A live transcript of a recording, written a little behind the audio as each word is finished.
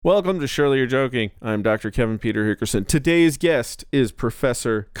Welcome to Surely You're Joking. I'm Dr. Kevin Peter Hickerson. Today's guest is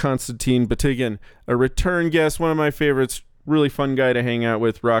Professor Konstantin Batygin, a return guest, one of my favorites, really fun guy to hang out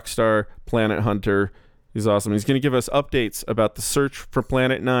with, rock star, planet hunter. He's awesome. He's going to give us updates about the search for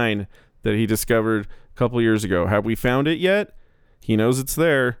Planet 9 that he discovered a couple years ago. Have we found it yet? He knows it's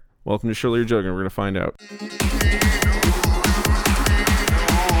there. Welcome to Surely You're Joking. We're going to find out.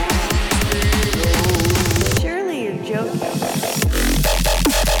 Surely you're joking.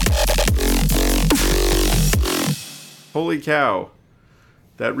 Holy cow.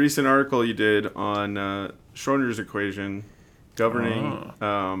 That recent article you did on Schrödinger's equation governing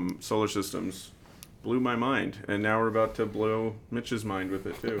solar systems blew my mind. And now we're about to blow Mitch's mind with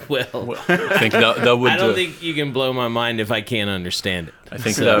it, too. Well, I think that would. I don't think you can blow my mind if I can't understand it. I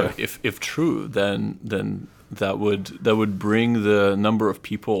think that if true, then that would bring the number of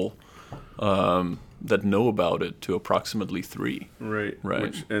people that know about it to approximately 3. Right.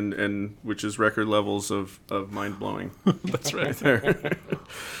 Right. Which is record levels of mind blowing. That's right. There.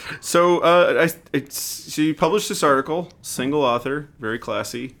 So she published this article, single author, very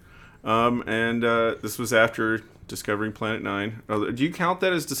classy, and this was after discovering Planet 9. Do you count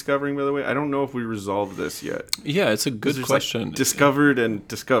that as discovering, by the way? I don't know if we resolved this yet. Yeah, it's a good question. Like discovered and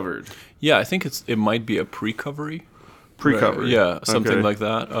discovered. Yeah, I think it might be a pre-covery. Pre-covery. Yeah, something Okay. like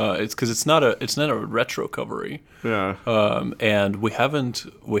that. It's because it's not a retro-covery. Yeah. And we haven't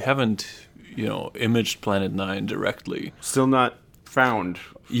imaged Planet 9 directly. Still not found.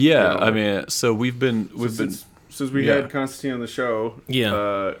 Yeah, You know, I mean, so we've been since we yeah. had Konstantin on the show.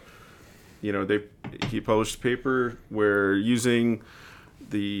 Yeah. He published a paper where using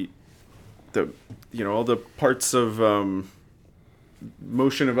the all the parts of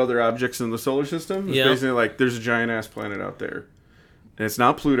motion of other objects in the solar system. It's basically like there's a giant ass planet out there, and it's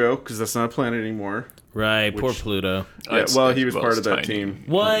not Pluto because that's not a planet anymore. Right, poor Pluto. Yeah, he was part of that tiny. team.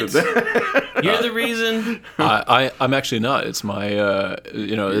 What? You're the reason? I'm actually not. It's my at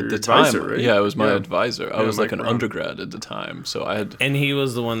the advisor, time. right? Yeah, it was my Yeah. advisor. I was Mike like an Brown. undergrad at the time, so I had. And he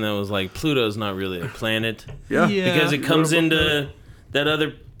was the one that was like, Pluto's not really a planet. Yeah. Because it comes into that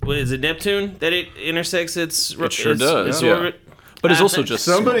other, what is it, Neptune? That it intersects its... It sure its does, orbit? But it's also just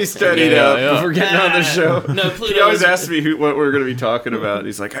Somebody studied Yeah, up yeah. before getting on the show. No, Pluto He always is- asks me what we're going to be talking about.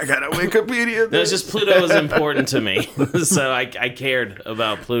 He's like, I got to Wikipedia No, it's this. just Pluto was important to me. So I cared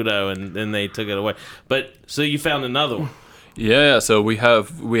about Pluto, and then they took it away. But, so you found another one. Yeah, so we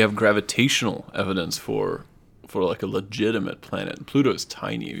have gravitational evidence for like a legitimate planet. Pluto is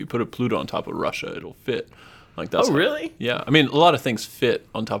tiny. If you put a Pluto on top of Russia, it'll fit. Like that's Oh, really? Yeah. I mean, a lot of things fit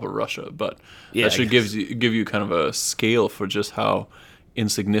on top of Russia, but Yeah, that I should guess. give you kind of a scale for just how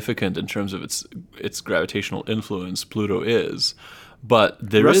insignificant in terms of its gravitational influence Pluto is. But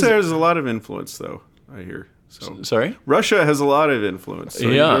there is. Russia has a lot of influence, though, I hear. So Sorry? Russia has a lot lot of influence. So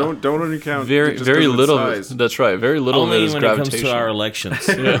Yeah. you don't only count Very just very 'cause of its little. size. That's right. Very little of it Only is when it comes gravitational. to our elections.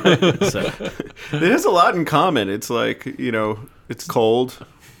 So, It has a lot in common. It's like, it's cold.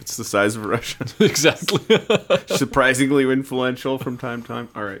 It's the size of Russia. Exactly. Surprisingly influential from time to time.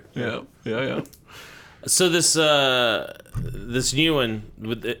 All right. Yeah. so this new one,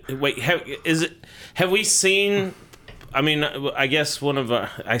 have we seen... I mean, I guess one of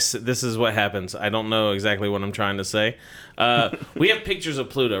this is what happens. I don't know exactly what I'm trying to say. We have pictures of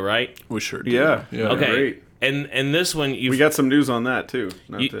Pluto, right? We sure do. Yeah. Okay. Great. And this one We got some news on that, too.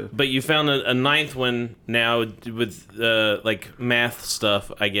 but you found a ninth one now with like math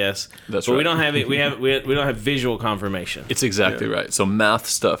stuff, I guess. That's but we right. don't have it. We don't have visual confirmation. It's exactly right. So math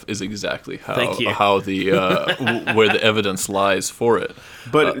stuff is exactly Thank you. how the where the evidence lies for it.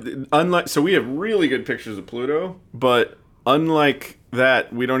 But so we have really good pictures of Pluto, but unlike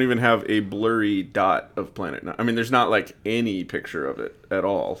that, we don't even have a blurry dot of Planet 9. I mean, there's not like any picture of it at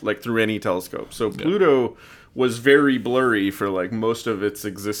all, like through any telescope. So Pluto was very blurry for like most of its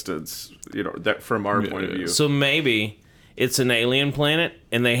existence, that from our point of view. So maybe it's an alien planet,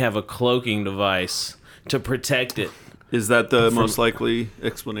 and they have a cloaking device to protect it. Is that the most likely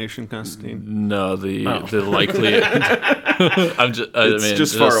explanation, Konstantin? No, the likely. It's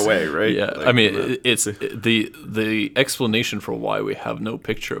just far away, right? Yeah, Like, I mean, it's the explanation for why we have no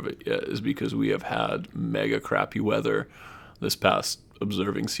picture of it yet is because we have had mega crappy weather this past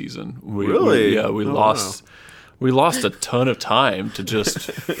observing season. Really? We lost. We lost a ton of time to just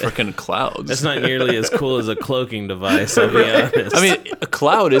freaking clouds. That's not nearly as cool as a cloaking device, I'll be honest. I mean, a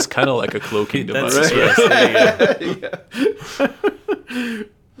cloud is kind of like a cloaking device. That's right? yes, there you go.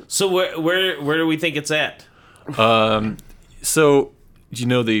 So where do we think it's at? So, do you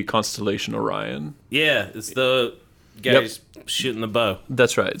know the constellation Orion? Yeah, it's the guys shooting the bow.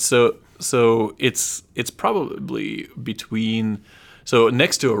 That's right. So it's probably between So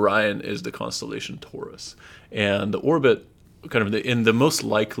next to Orion is the constellation Taurus, and the orbit, kind of in the most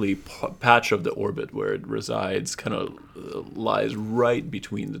likely patch of the orbit where it resides, kind of lies right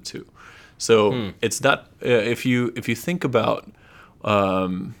between the two. So it's that if you think about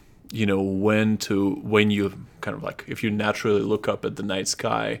when you kind of like, if you naturally look up at the night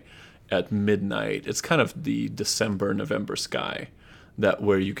sky at midnight, it's kind of the November sky that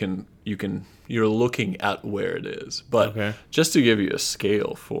where you're looking at where it is. But just to give you a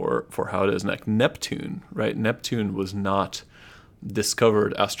scale for how it is, like Neptune, right? Neptune was not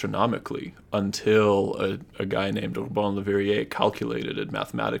discovered astronomically until a guy named Urbain Le Verrier calculated it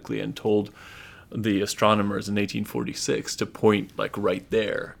mathematically and told the astronomers in 1846 to point like right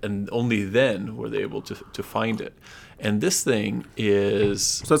there, and only then were they able to find it. And this thing is...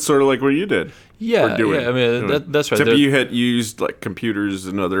 So that's sort of like what you did. Yeah, yeah. I mean, that's right. Except you had used like computers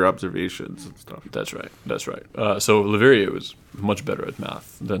and other observations and stuff. That's right. So Le Verrier was much better at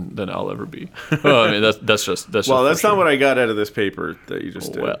math than I'll ever be. Well, I mean, that's well, that's not what I got out of this paper that you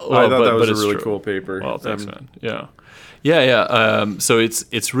just did. I thought that was a really cool paper. Well, thanks, man. Yeah. So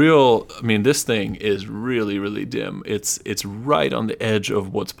it's real. I mean, this thing is really, really dim. It's right on the edge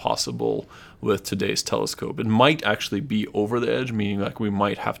of what's possible with today's telescope. It might actually be over the edge, meaning like we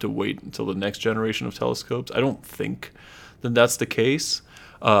might have to wait until the next generation of telescopes. I don't think that that's the case,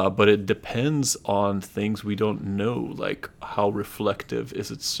 but it depends on things we don't know, like how reflective is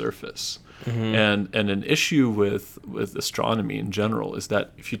its surface. And an issue with astronomy in general is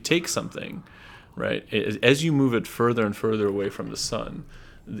that if you take something, right, as you move it further and further away from the sun,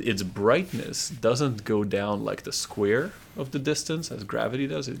 its brightness doesn't go down like the square of the distance as gravity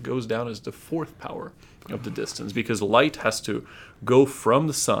does. It goes down as the fourth power of the distance, because light has to go from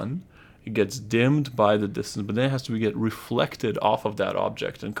the sun, it gets dimmed by the distance, but then it has to get reflected off of that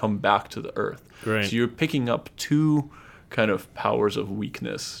object and come back to the Earth. Right. So you're picking up two kind of powers of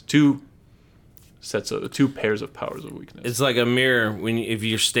weakness, two pairs of powers of weakness. It's like a mirror. If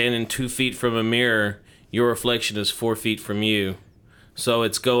you're standing 2 feet from a mirror, your reflection is 4 feet from you. So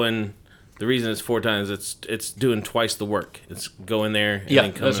it's going. The reason it's 4 times, it's doing twice the work. It's going there and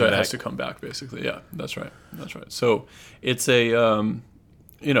then coming that's right. back. It has to come back, basically. Yeah, that's right. So it's a, I'm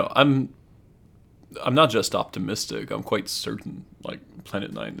not just optimistic. I'm quite certain. Like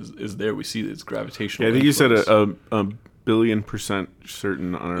Planet 9 is there. We see its gravitational. Yeah, I think you said influence. a billion%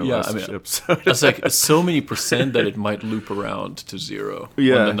 certain on our last episode. It's like so many percent that it might loop around to zero on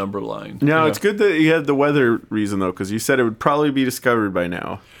the number line. Now, it's good that you had the weather reason, though, because you said it would probably be discovered by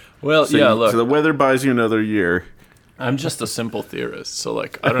now. Well, So the weather buys you another year. I'm just a simple theorist, so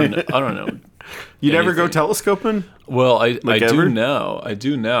like I don't know. You never go telescoping? Well, I ever?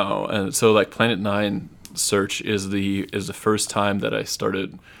 do now, and so like Planet 9 search is the first time that I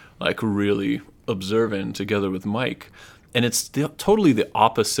started like really observing together with Mike. And it's totally the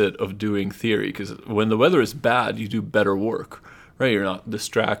opposite of doing theory, because when the weather is bad, you do better work, right? You're not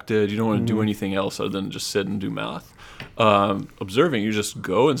distracted. You don't want to do anything else other than just sit and do math. Observing, you just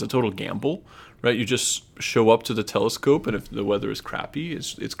go, and it's a total gamble, right? You just show up to the telescope, and if the weather is crappy,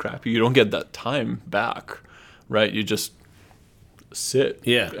 it's crappy. You don't get that time back, right? You just sit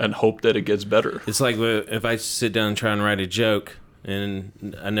and hope that it gets better. It's like if I sit down and try and write a joke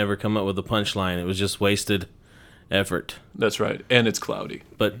and I never come up with a punchline, it was just wasted effort. That's right. And it's cloudy.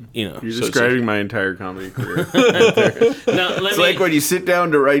 But, You're describing my entire comedy career. It's like when you sit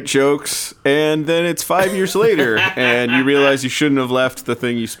down to write jokes, and then it's 5 years later, and you realize you shouldn't have left the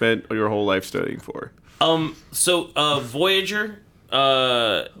thing you spent your whole life studying for. So Voyager,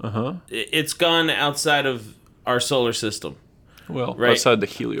 it's gone outside of our solar system. Well, right? Outside the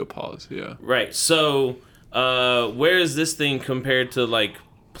heliopause, yeah. Right. So where is this thing compared to, like,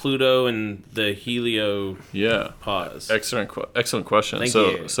 Pluto and the heliopause? Excellent question. Thank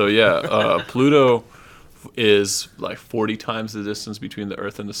you. Pluto is like 40 times the distance between the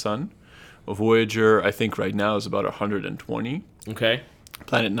Earth and the Sun. Voyager, I think right now is about 120. Okay.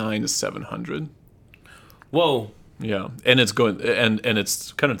 Planet 9 is 700. Whoa. Yeah, and it's going and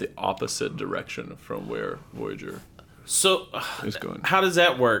it's kind of the opposite direction from where Voyager is going. How does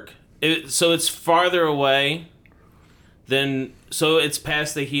that work? So it's farther away than, so it's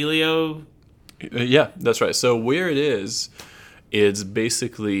past the helio. Yeah, that's right. So where it is, it's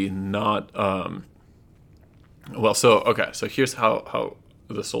basically not. So here's how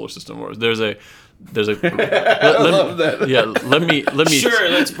the solar system works. There's a. Love that. Yeah, let me. Sure,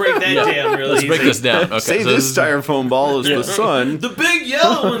 let's break that down. Really, let's break this down. Okay, Say this styrofoam ball is the sun. The big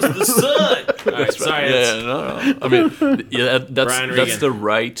yellow one's the sun. All right, sorry. Yeah, no. I mean, that's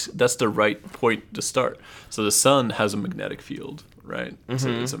the right point to start. So the sun has a magnetic field, right?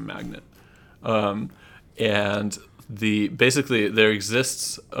 Mm-hmm. It's a magnet, and basically there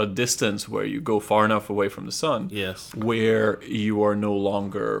exists a distance where you go far enough away from the sun, Yes. where you are no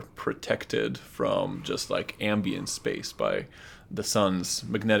longer protected from just like ambient space by the sun's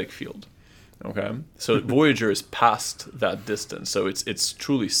magnetic field. Okay, so Voyager is past that distance, so it's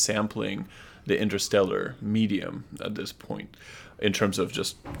truly sampling the interstellar medium at this point in terms of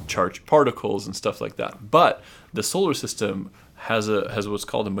just charged particles and stuff like that. But the solar system has what's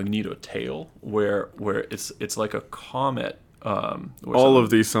called a magnetotail, where it's like a comet. All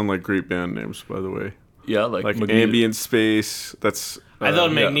of these sound like great band names, by the way. Yeah, like ambient space. That's I thought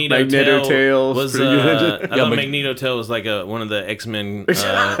Magnetotail was pretty good. I thought Magnetotail was like one of the X-Men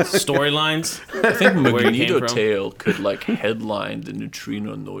storylines. I think Where it came from. Magnetotail could like headline the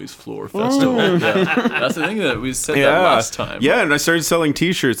Neutrino Noise Floor Festival. Yeah. That's the thing that we said that last time. Yeah, and I started selling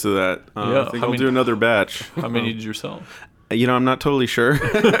T-shirts of that. Yeah, I think I'll do another batch. How many did you sell? I'm not totally sure.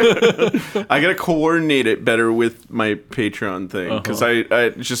 I gotta coordinate it better with my Patreon thing because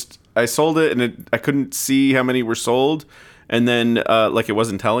I sold it and I couldn't see how many were sold, and then it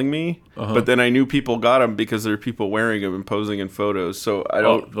wasn't telling me. But then I knew people got them because there are people wearing them and posing in photos. So I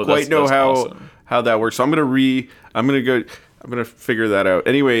don't quite know how that works. So I'm gonna figure that out.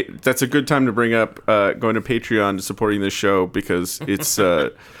 Anyway, that's a good time to bring up going to Patreon to supporting this show because it's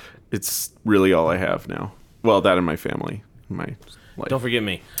really all I have now. Well, that and my family. My life. Don't forget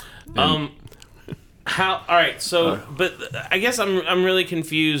me. All right, so but I guess I'm really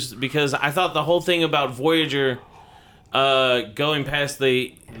confused because I thought the whole thing about Voyager going past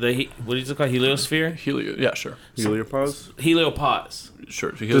the what is it called, heliosphere? Yeah, sure. Heliopause.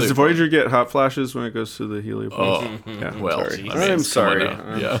 Sure. Does the Voyager get hot flashes when it goes to the heliopause? Oh, yeah. Well, I'm sorry.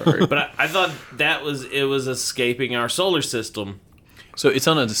 I'm sorry. But I thought it was escaping our solar system. So it's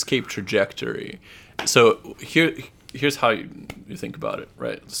on an escape trajectory. So here's how you think about it,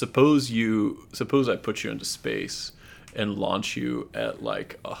 right? Suppose I put you into space and launch you at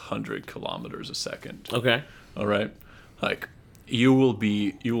like 100 kilometers a second. Okay. All right. Like you will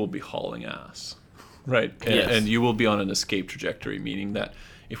be hauling ass, right? And you will be on an escape trajectory, meaning that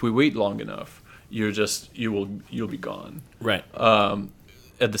if we wait long enough, you'll be gone. Right.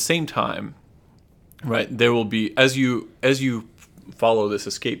 At the same time, right, there will be as you follow this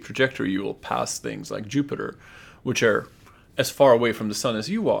escape trajectory, you will pass things like Jupiter, which are as far away from the sun as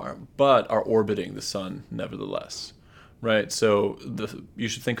you are, but are orbiting the sun nevertheless, right? So you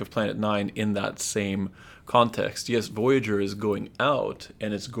should think of Planet 9 in that same context. Yes, Voyager is going out,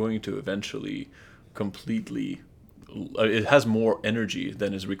 and it's going to eventually completely... It has more energy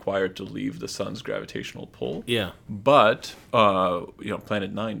than is required to leave the sun's gravitational pull. Yeah. But,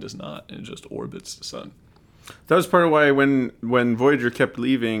 Planet 9 does not. It just orbits the sun. That was part of why when Voyager kept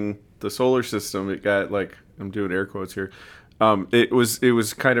leaving the solar system, it got like, I'm doing air quotes here, it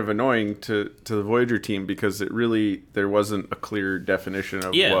was kind of annoying to the Voyager team because there wasn't a clear definition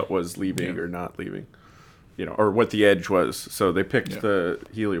of what was leaving or not leaving, or what the edge was. So they picked the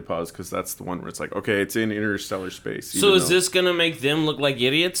heliopause because that's the one where it's like, okay, it's in interstellar space. So is this going to make them look like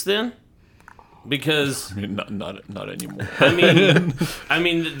idiots then? Because not anymore. I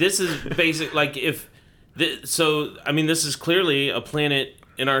mean, this is basic. Like this is clearly a planet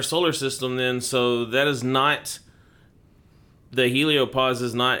in our solar system. Then, so that is not. The heliopause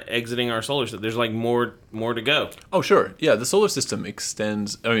is not exiting our solar system. There's like more to go. Oh, sure. Yeah, the solar system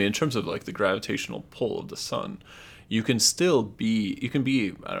extends. I mean, in terms of like the gravitational pull of the sun, you can be,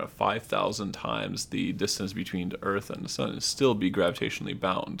 I don't know, 5,000 times the distance between the Earth and the sun and still be gravitationally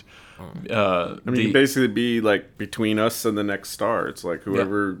bound. You can basically be like between us and the next star. It's like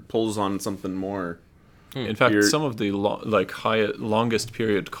whoever pulls on something more. In fact, some of the longest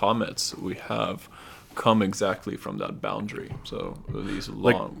period comets we have come exactly from that boundary. So these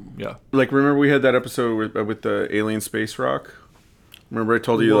long, Like remember we had that episode with the alien space rock. Remember I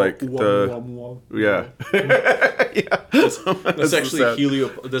told you That's actually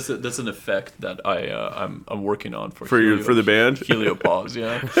that's an effect that I'm working on for the band heliopause.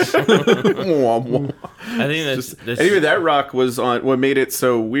 Yeah. I think that's anyway. That rock was on. What made it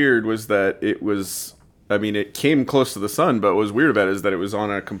so weird was that it was. I mean, it came close to the sun, but what was weird about it is that it was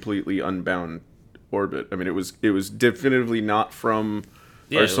on a completely unbound orbit. I mean, it was definitively not from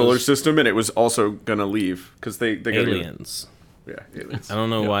our solar system, and it was also gonna leave because they aliens. Aliens. I don't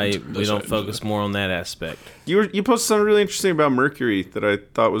know why we don't focus more on that aspect. You posted something really interesting about Mercury that I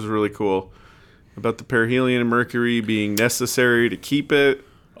thought was really cool, about the perihelion of Mercury being necessary to keep it.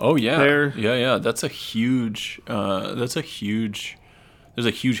 Oh yeah, there. Yeah. That's a huge. There's a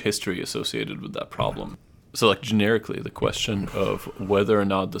huge history associated with that problem. So, like generically, the question of whether or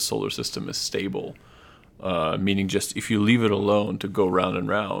not the solar system is stable, meaning just if you leave it alone to go round and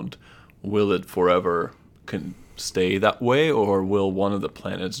round, will it forever stay that way, or will one of the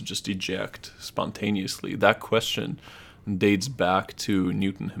planets just eject spontaneously? That question dates back to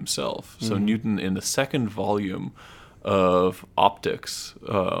Newton himself. So Newton, in the second volume of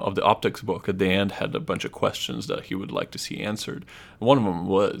the optics book, at the end had a bunch of questions that he would like to see answered. One of them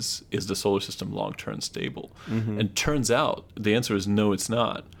was, is the solar system long-term stable? And turns out the answer is no, it's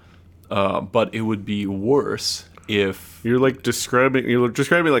not. But it would be worse if... You're describing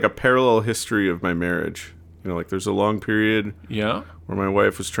like a parallel history of my marriage. Like there's a long period Yeah. where my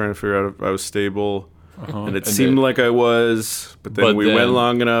wife was trying to figure out if I was stable. And it And seemed it- like I was, but then But we then- went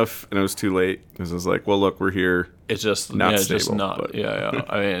long enough, and it was too late. Because I was like, well, look, we're here. It's just Not it's just stable, not. but- Yeah.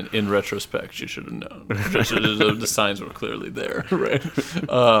 I mean, in retrospect, you should have known. The signs were clearly there, right?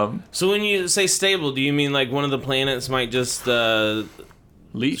 So when you say stable, do you mean like one of the planets might just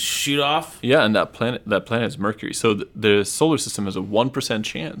Leak. shoot off? Yeah, and that planet is Mercury. So the solar system has a 1%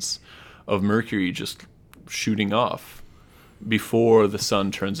 chance of Mercury just shooting off before the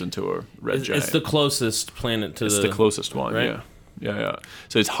sun turns into a red giant. It's the closest planet to It's the closest one, right? Yeah.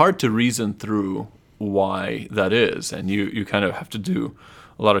 So it's hard to reason through why that is, and you kind of have to do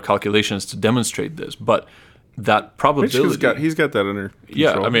a lot of calculations to demonstrate this. But that Mitch probability, he's got that under control.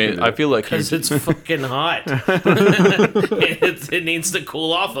 yeah. I mean, I feel like Because it's fucking hot. it needs to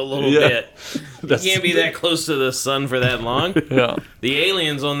cool off a little Yeah. bit. You That's- can't be that close to the sun for that long. yeah. The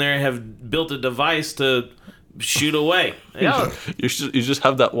aliens on there have built a device to shoot away. Yeah. You just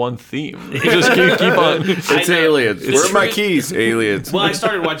have that one theme. You just keep on. It's know. aliens. It's Where are my true. keys? Aliens. Well, I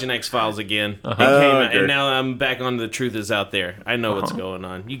started watching X-Files again. It came out, okay. and now I'm back on The Truth Is Out There. I know what's going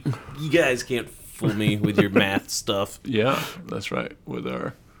on. You guys can't fool me with your math stuff. Yeah, that's right. With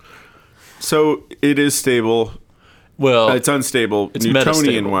our So it is stable. It's unstable. It's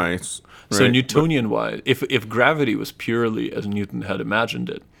Newtonian metastable. wise. So right? Newtonian wise, if gravity was purely as Newton had imagined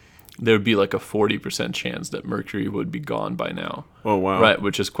it, there would be like a 40% chance that Mercury would be gone by now. Oh, wow. Right,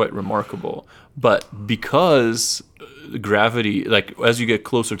 which is quite remarkable. But because gravity, like as you get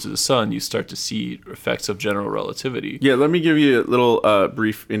closer to the sun, you start to see effects of general relativity. Yeah, let me give you a little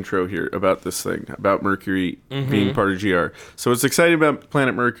brief intro here about this thing, about Mercury being part of GR. So what's exciting about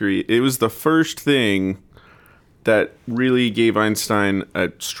planet Mercury, it was the first thing that really gave Einstein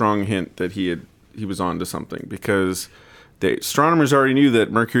a strong hint that he was onto something, because the astronomers already knew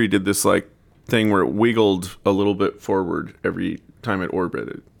that Mercury did this like thing where it wiggled a little bit forward every time it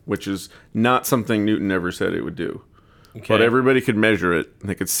orbited, which is not something Newton ever said it would do. Okay. But everybody could measure it.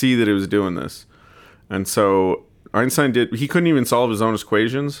 They could see that it was doing this. And so Einstein he couldn't even solve his own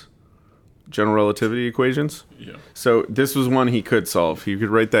equations, general relativity equations. Yeah. So this was one he could solve. He could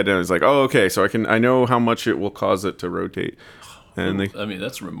write that down. He's like, oh, okay, so I know how much it will cause it to rotate. And I mean,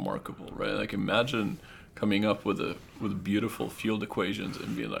 that's remarkable, right? Like imagine coming up with beautiful field equations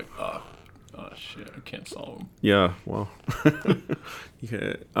and being like, oh shit, I can't solve them. yeah, well.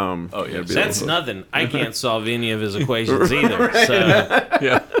 Yeah, Oh, yeah. it'd be That's awesome. nothing. I can't solve any of his equations either. So,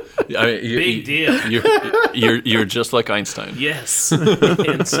 Yeah. I mean, big deal. You're just like Einstein. Yes,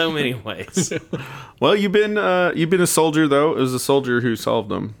 in so many ways. Well, you've been a soldier though. It was a soldier who solved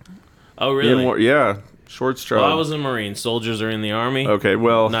them. Oh, really? Yeah, short straw. Well, I was a Marine. Soldiers are in the Army. Okay,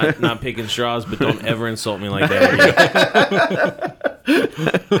 well, Not picking straws, but don't ever insult me like that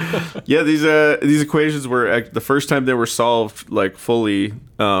again. yeah, these equations were the first time they were solved like fully,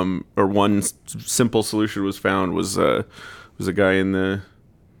 or one simple solution was found was a guy in the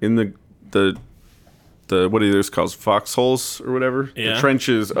what are those called, foxholes or whatever, Yeah. the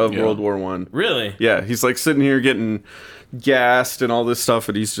trenches of Yeah. World War I. Really? Yeah, he's like sitting here getting gassed and all this stuff,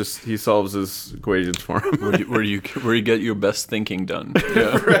 and he solves his equations for him. Where you get your best thinking done.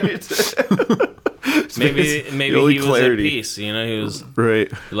 Yeah. Right. Maybe The he only was clarity. at peace. You know, he was Right.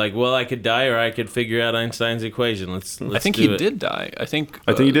 like, well, I could die or I could figure out Einstein's equation. Let's I think do he it. did die. I think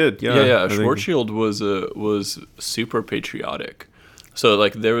he did. Yeah. Yeah. I think- Schwarzschild was super patriotic. So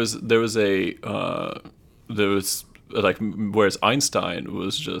like there was like, whereas Einstein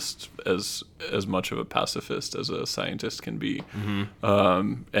was just as much of a pacifist as a scientist can be.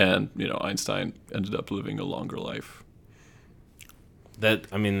 And Einstein ended up living a longer life.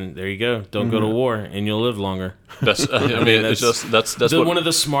 There you go. Don't go to war and you'll live longer. That's it's just that's what One of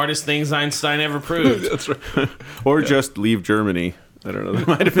the smartest things Einstein ever proved. that's right. Or just leave Germany. I don't know. That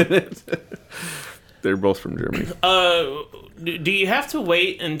might have been it. They're both from Germany. Do you have to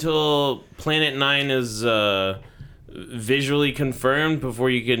wait until Planet 9 is visually confirmed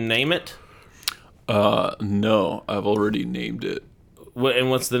before you can name it? No, I've already named it And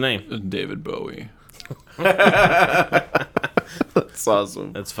what's the name? David Bowie. That's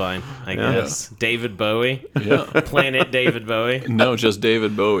awesome. That's fine, I guess. David Bowie. Yeah. Planet David Bowie. No, just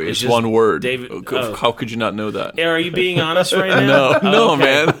David Bowie. It's just one word. David- How could you not know that? Are you being honest right now? No, Okay.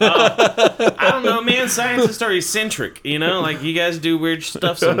 man. I don't know, man. Scientists are eccentric, like you guys do weird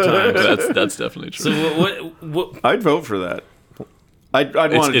stuff sometimes. That's definitely true. So what I'd vote for that. I'd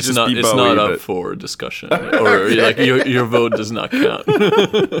want to It's just not. be It's Bowie, not up but for discussion, or like your vote does not count.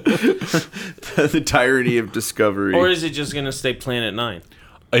 the tyranny of discovery. or is it just gonna stay Planet 9?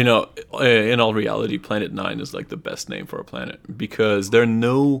 In all reality, Planet 9 is like the best name for a planet because there are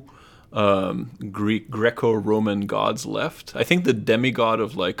no Greco-Roman gods left. I think the demigod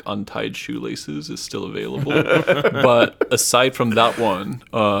of like untied shoelaces is still available, but aside from that one,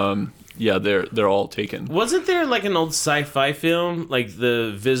 they're all taken. Wasn't there like an old sci-fi film, like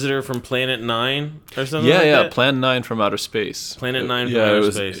The Visitor from Planet 9 or something? Yeah, like yeah, that? Plan 9 from Outer Space. Planet 9 from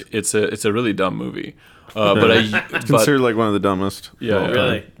Outer Space. It's a really dumb movie, but considered like one of the dumbest. Yeah, of all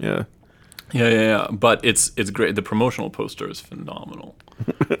really? time. Yeah. yeah. But it's great. The promotional poster is phenomenal.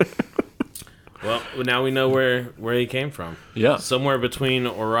 Well, now we know where he came from. Yeah. Somewhere between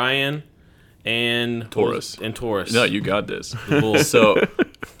Orion and Taurus. No, You got this. the bull.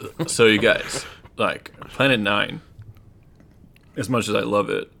 So you guys, like Planet 9, as much as I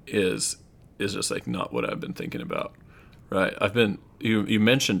love it, is just like not what I've been thinking about. Right? You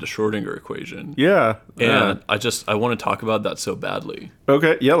mentioned the Schrödinger equation. Yeah. And I want to talk about that so badly.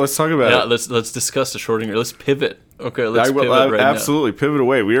 Okay. Yeah. Let's talk about it. Let's discuss the Schrödinger. Let's pivot. Okay, let's pivot right absolutely pivot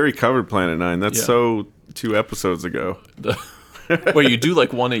away. We already covered Planet 9. That's Yeah. so 2 episodes ago. now. Wait, you do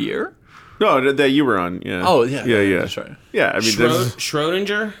like one a year? No, that you were on. Yeah. Oh, yeah. Yeah. That's right. Yeah. I mean, there's.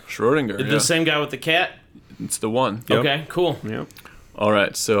 Schrödinger? Schrödinger. The same guy with the cat? It's the one. Yep. Okay, cool. Yep. All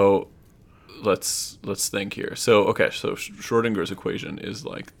right, so let's think here. So Schrödinger's equation is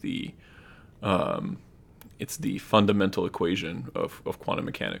like it's the fundamental equation of quantum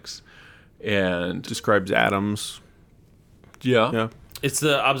mechanics, and Describes atoms. yeah. Yeah. It's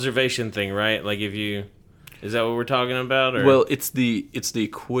the observation thing, right? Like is that what we're talking about? Or? Well, it's the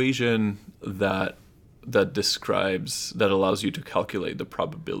equation that allows you to calculate the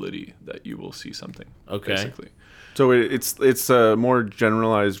probability that you will see something. Okay. Basically. So it's a more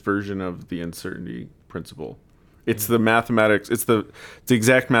generalized version of the uncertainty principle. It's the mathematics. It's the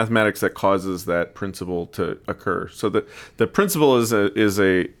exact mathematics that causes that principle to occur. So the principle is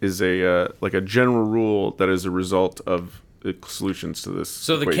a like a general rule that is a result of the solutions to this.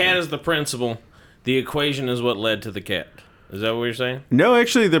 So the equation. cat is the principle. The equation is what led to the cat. Is that what you're saying? No,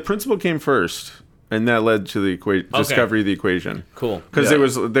 actually, the principle came first, and that led to the discovery of the equation. Cool. Because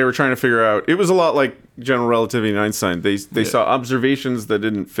Yeah. they were trying to figure out. It was a lot like general relativity and Einstein. They saw observations that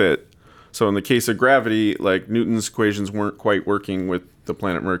didn't fit. So in the case of gravity, like Newton's equations weren't quite working with the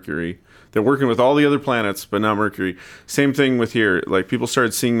planet Mercury. They're working with all the other planets, but not Mercury. Same thing with here. Like people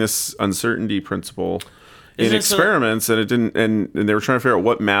started seeing this uncertainty principle in Isn't it experiments, and it didn't. And they were trying to figure out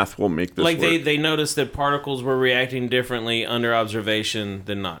what math will make this Like work. they noticed that particles were reacting differently under observation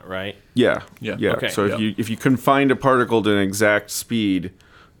than not, right? Yeah. Yeah. Okay. So Yeah. if you confined a particle to an exact speed,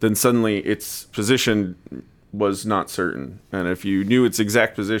 then suddenly its position was not certain, and if you knew its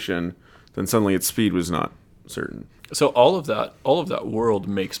exact position, then suddenly its speed was not certain. So all of that world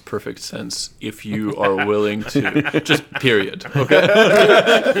makes perfect sense if you are willing to just period. Okay.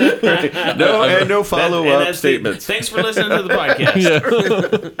 No follow And up that's statements. Thanks for listening to the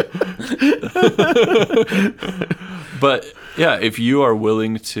podcast. But yeah, if you are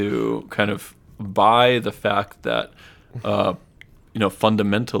willing to kind of buy the fact that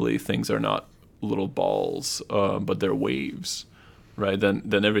fundamentally things are not little balls, but they're waves, right?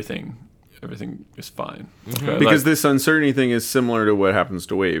 Then everything is fine. Okay? Because Like, this uncertainty thing is similar to what happens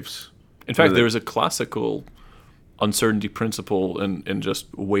to waves. in fact, there is a classical uncertainty principle in just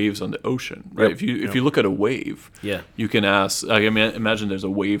waves on the ocean, right? Yep. If you look at a wave, Yeah. you can ask. Like, I mean, imagine there's a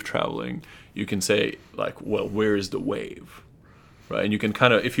wave traveling. You can say like, well, where is the wave, right? And you can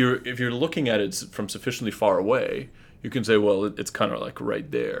kind of, if you're looking at it from sufficiently far away, you can say, well, it's kind of like right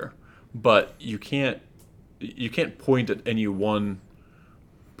there, but you can't point at any one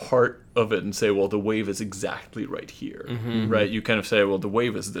part of it and say, well, the wave is exactly right here, right? You kind of say, well, the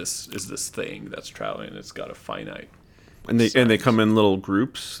wave is this thing that's traveling, and it's got a finite. And they come in little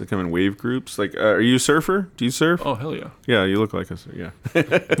groups. They come in wave groups. Like, are you a surfer? Do you surf? Oh, hell yeah. Yeah, you look like us. Yeah.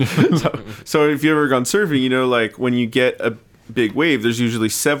 so if you've ever gone surfing, like when you get a big wave, there's usually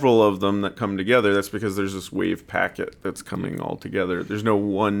several of them that come together. That's because there's this wave packet that's coming all together. There's no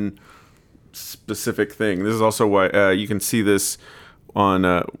one specific thing. This is also why you can see this on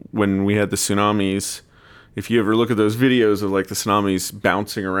when we had the tsunamis if you ever look at those videos of like the tsunamis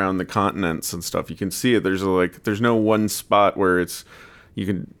bouncing around the continents and stuff, you can see it. There's no one spot where it's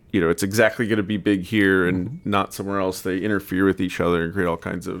exactly going to be big here and not somewhere else. They interfere with each other and create all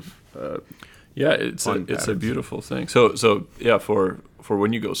kinds of it's a beautiful thing. So yeah, for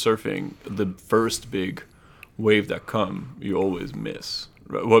when you go surfing, the first big wave that come, you always miss.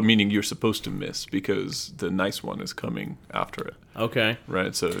 Right? Well, meaning you're supposed to miss because the nice one is coming after it. Okay.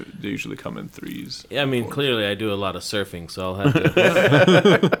 Right, so they usually come in threes. Yeah, I mean, clearly I do a lot of surfing, so I'll have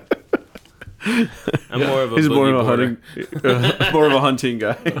to. More of a He's more of a boogie hunting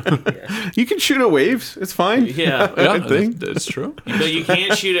guy. You can shoot at waves. It's fine. Yeah. Yeah, I think. that's true. But you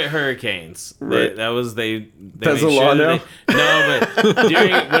can't shoot at hurricanes. Right. That's a law now? No, but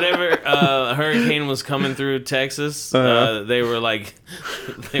during whatever hurricane was coming through Texas, they were like,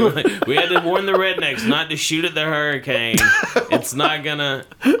 we had to warn the rednecks not to shoot at the hurricane. It's not gonna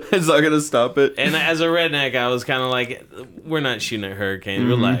stop it. And as a redneck, I was kind of like, we're not shooting at hurricanes.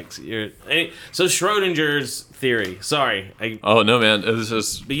 Relax. So Schrödinger's theory. Sorry. Oh no, man! This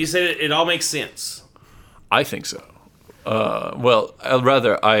is. But you said it all makes sense. I think so. Well,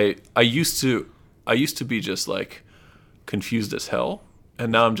 I used to be just like confused as hell,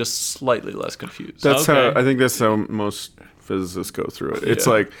 and now I'm just slightly less confused. That's Okay. how I think that's how most physicists go through it. It's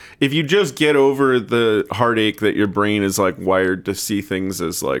like if you just get over the heartache that your brain is like wired to see things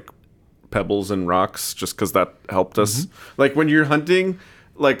as like pebbles and rocks, just because that helped us. Like when you're hunting,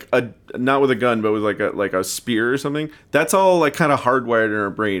 like not with a gun, but with like a spear or something. That's all like kind of hardwired in our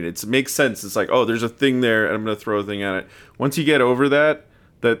brain. It makes sense. It's like, oh, there's a thing there, and I'm gonna throw a thing at it. Once you get over that,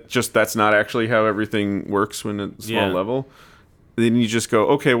 that's not actually how everything works when it's small level. Then you just go,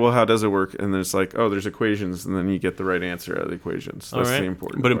 okay, well, how does it work? And then it's like, oh, there's equations, and then you get the right answer out of the equations. That's the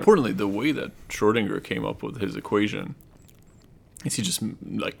important. But part. importantly, the way that Schrödinger came up with his equation is he just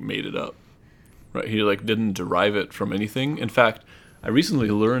like made it up, right? He like didn't derive it from anything. In fact, I recently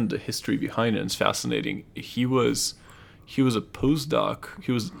learned the history behind it, and it's fascinating. He was a postdoc.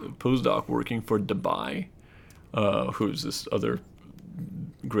 He was a postdoc working for Debye, who's this other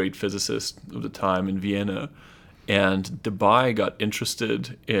great physicist of the time in Vienna. And Debye got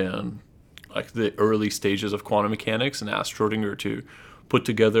interested in like the early stages of quantum mechanics and asked Schrödinger to put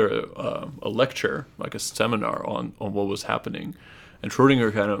together a lecture, like a seminar on what was happening. And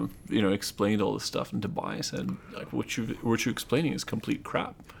Schrödinger kind of, explained all this stuff, and Debye said, like, what you're explaining is complete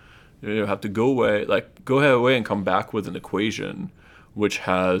crap. You have to go away and come back with an equation which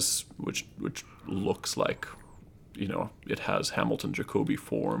looks like, it has Hamilton-Jacobi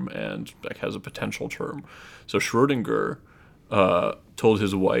form and like has a potential term. So Schrödinger told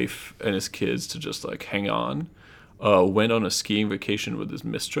his wife and his kids to just like hang on, went on a skiing vacation with his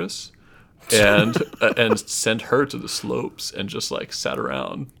mistress, and sent her to the slopes and just like sat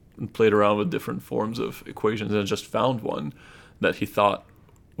around and played around with different forms of equations, and just found one that he thought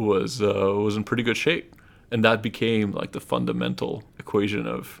was in pretty good shape, and that became like the fundamental equation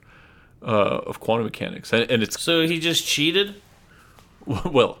of quantum mechanics. And it's So he just cheated?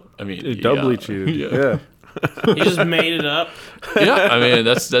 well, I mean, He doubly cheated. Yeah. He just made it up? Yeah, I mean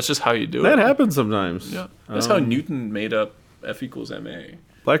that's just how you do That it. happens sometimes. Yeah, that's how Newton made up F equals ma.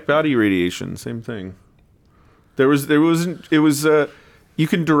 Black body radiation, same thing. There wasn't. It was. You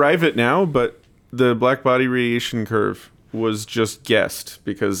can derive it now, but the black body radiation curve was just guessed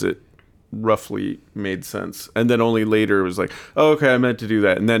because it roughly made sense, and then only later it was like, oh, okay, I meant to do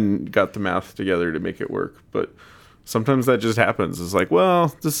that, and then got the math together to make it work. But sometimes that just happens. It's like,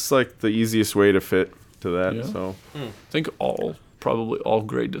 well, this is like the easiest way to fit to that. Yeah. So I think probably all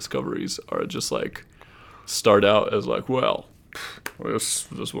great discoveries are just like start out as like, well,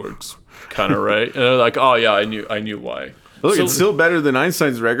 this works kind of right, and they're like, oh yeah, I knew why. look, it's still better than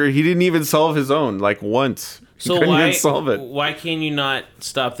Einstein's record. He didn't even solve his own like once. He So couldn't even solve it. why can you not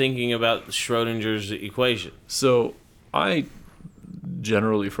stop thinking about Schrödinger's equation? So I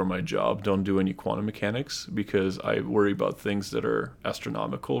generally for my job don't do any quantum mechanics because I worry about things that are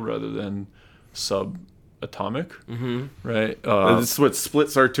astronomical rather than subatomic, right? This is what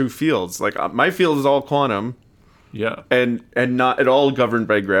splits our two fields. Like my field is all quantum. Yeah. And not at all governed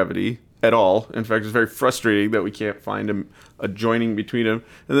by gravity at all. In fact, it's very frustrating that we can't find a joining between them.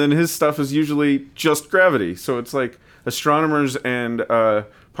 And then his stuff is usually just gravity. So it's like astronomers and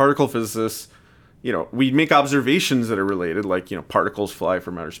particle physicists, we make observations that are related, like, particles fly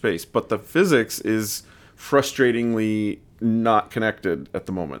from outer space. But the physics is frustratingly not connected at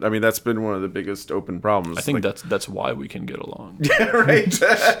the moment. I mean, that's been one of the biggest open problems. I think that's why we can get along. Yeah, right.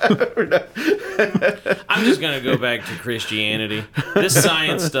 I'm just gonna go back to Christianity. This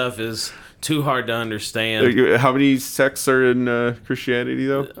science stuff is too hard to understand. How many sects are in Christianity,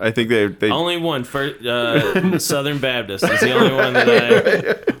 though? I think they Only one. Southern Baptist is the only one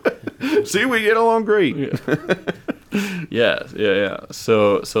that I... See, we get along great. Yeah.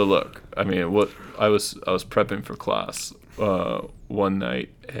 So look, I mean, what I was prepping for class one night,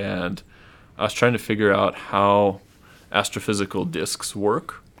 and I was trying to figure out how astrophysical disks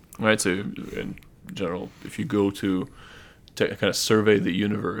work, right? So in general, if you go to kind of survey the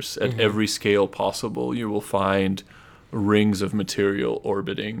universe at every scale possible, you will find rings of material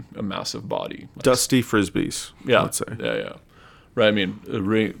orbiting a massive body. Dusty frisbees. Yeah, let's say. Yeah. Right. I mean,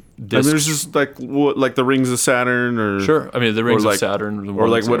 There's just like the rings of Saturn, or sure. I mean, the rings of Saturn, or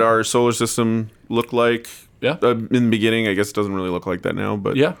like what our solar system looked like. Yeah. In the beginning, I guess it doesn't really look like that now,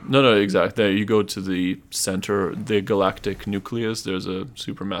 but yeah, no, exactly. There you go to the center, the galactic nucleus. There's a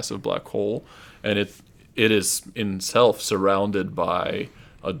supermassive black hole, and it is in itself surrounded by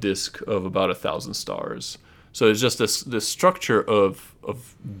a disk of about 1,000 stars. So it's just this structure of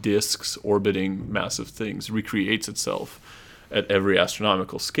disks orbiting massive things recreates itself at every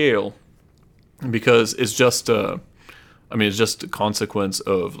astronomical scale, because it's just it's just a consequence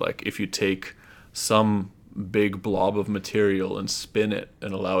of, like, if you take some big blob of material and spin it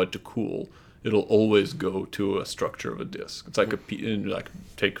and allow it to cool, it'll always go to a structure of a disk. It's like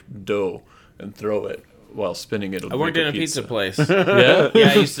take dough and throw it while spinning it. I worked in a pizza place. Yeah,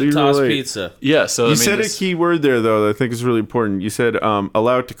 I used to toss pizza. Yeah, so you said a key word there, though, that I think is really important. You said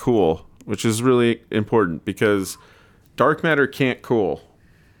allow it to cool, which is really important because dark matter can't cool.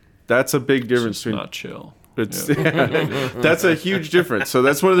 That's a big difference. It's not chill. That's a huge difference. So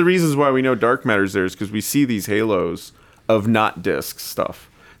that's one of the reasons why we know dark matter is there, is because we see these halos of not disk stuff.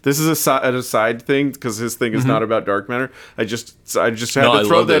 This is a side thing, because his thing is not about dark matter. I just had to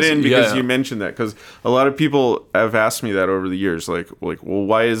throw that in because you mentioned that, because a lot of people have asked me that over the years, like well,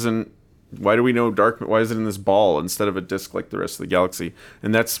 why do we know why is it in this ball instead of a disk like the rest of the galaxy?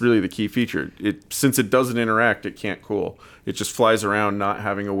 And that's really the key feature. Since it doesn't interact, it can't cool. It just flies around, not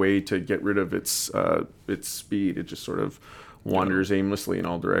having a way to get rid of its speed. It just sort of wanders aimlessly in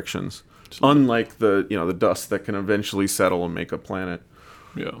all directions. Unlike the dust that can eventually settle and make a planet.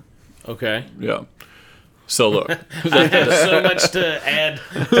 Yeah. Okay. Yeah. So look, I have so much to add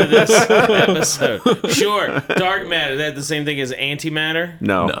to this episode. Sure, dark matter. That the same thing as antimatter?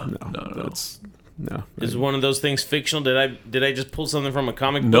 No. No. Is one of those things fictional? Did I just pull something from a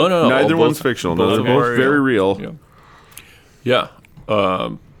comic book? No. Neither one's fictional. Those are both very real. Yeah.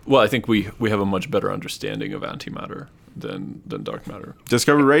 Well, I think we have a much better understanding of antimatter than dark matter.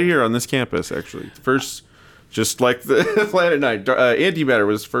 Discovered right here on this campus, actually. First, just like the Planet Nine, antimatter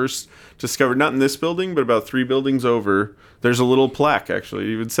was first discovered not in this building, but about 3 buildings over. There's a little plaque, actually.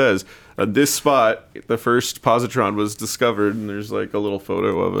 It even says, this spot, the first positron was discovered, and there's like a little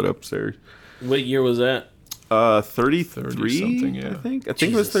photo of it upstairs. What year was that? 33 something, yeah. I think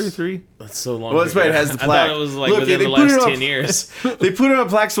it was 33. That's so long. Well, that's why it has the plaque. I thought it was like within the last 10 years. They put it on a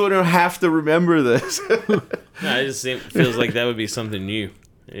plaque so we don't have to remember this. No, it just feels like that would be something new.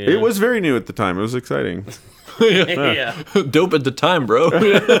 Yeah. It was very new at the time. It was exciting. Yeah. Dope at the time, bro.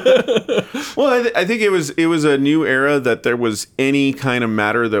 Well, I think it was a new era that there was any kind of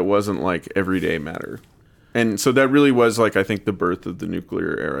matter that wasn't like everyday matter. And so that really was, like, I think, the birth of the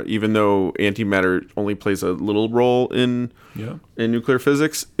nuclear era. Even though antimatter only plays a little role in nuclear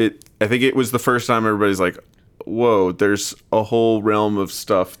physics, I think it was the first time everybody's like, whoa, there's a whole realm of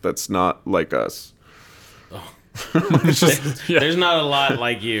stuff that's not like us. There's not a lot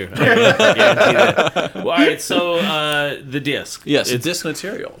like you. I guarantee that. Well, all right, so the disc. Yes, it's disk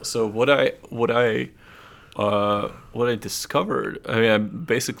material. So what I discovered, I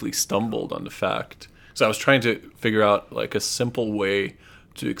basically stumbled on the fact. So I was trying to figure out, like, a simple way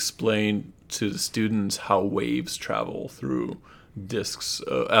to explain to the students how waves travel through disks,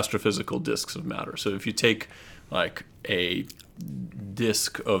 astrophysical disks of matter. So if you take, like, a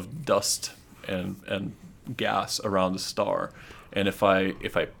disk of dust and gas around a star, and if I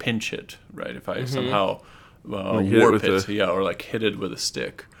pinch it, right, if I somehow warp it, or like hit it with a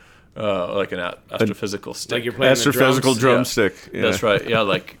stick, like an astrophysical stick, like you're playing astrophysical drumstick. Yeah. That's right. Yeah,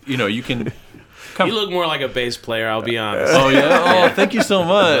 like, you can. You look more like a bass player, I'll be honest. Oh yeah. Oh, thank you so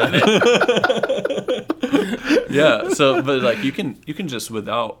much. Yeah. So, but like you can just,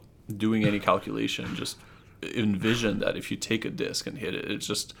 without doing any calculation, just envision that if you take a disc and hit it,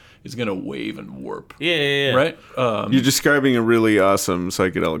 it's gonna wave and warp. Yeah. Right. You're describing a really awesome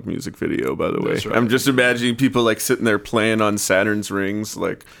psychedelic music video, by the way. That's right. I'm just imagining people like sitting there playing on Saturn's rings,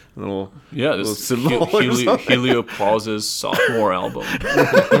 like little this symbol or something. Heliopause's sophomore album.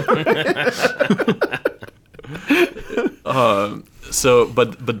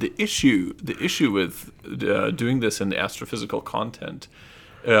 but the issue with doing this in the astrophysical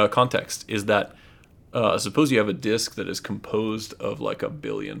context is that suppose you have a disk that is composed of like 1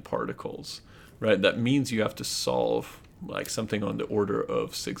 billion particles, right? That means you have to solve like something on the order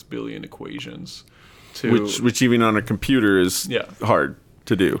of 6 billion equations. Which even on a computer is hard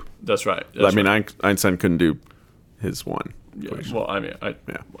to do. That's right. Einstein couldn't do his one. Yeah. Well,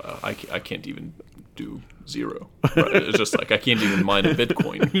 I can't even do 0. Right? It's just like I can't even mine a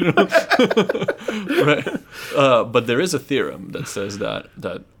Bitcoin. Right? But there is a theorem that says that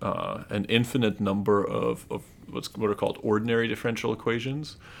an infinite number of what are called ordinary differential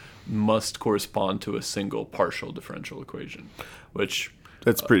equations must correspond to a single partial differential equation, which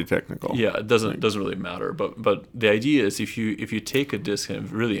that's pretty technical. Yeah, it doesn't really matter. But the idea is if you take a disk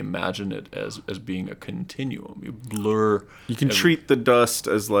and really imagine it as being a continuum, you blur. You can treat the dust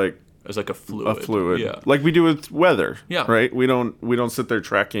as like a fluid. A fluid, yeah, like we do with weather. Yeah, right. We don't sit there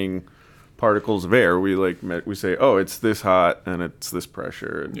tracking particles of air. We say, oh, it's this hot and it's this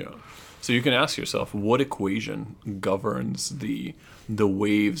pressure. And yeah. So you can ask yourself, what equation governs the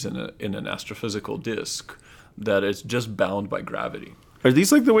waves in an astrophysical disk that is just bound by gravity? Are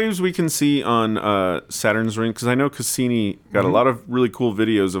these like the waves we can see on Saturn's ring? Because I know Cassini got a lot of really cool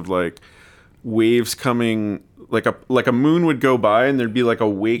videos of like waves coming, like a moon would go by and there'd be like a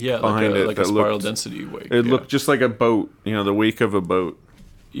wake behind it, like a spiral density wake. It looked just like a boat, the wake of a boat.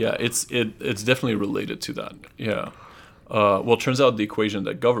 Yeah, it's definitely related to that. Yeah. Well, it turns out the equation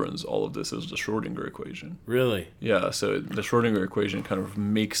that governs all of this is the Schrödinger equation. Really? Yeah. So the Schrödinger equation kind of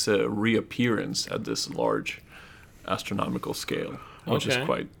makes a reappearance at this large astronomical scale. Which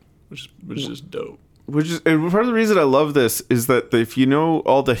is dope. And part of the reason I love this is that if you know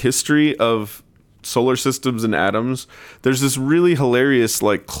all the history of solar systems and atoms, there's this really hilarious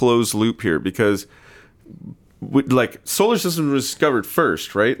like closed loop here because like solar system was discovered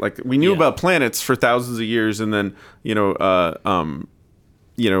first, right? Like we knew about planets for thousands of years, and then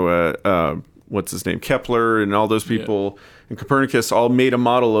what's his name, Kepler and all those people and Copernicus all made a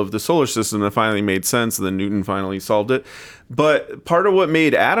model of the solar system that finally made sense, and then Newton finally solved it. But part of what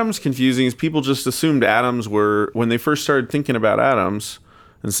made atoms confusing is people just assumed atoms were, when they first started thinking about atoms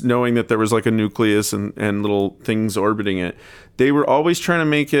and knowing that there was like a nucleus and little things orbiting it, they were always trying to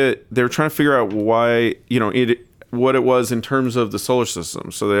make it, they were trying to figure out why, what it was in terms of the solar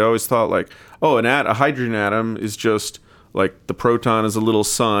system. So they always thought like, oh, a hydrogen atom is just like the proton is a little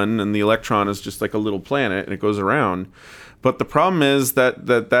sun and the electron is just like a little planet and it goes around. But the problem is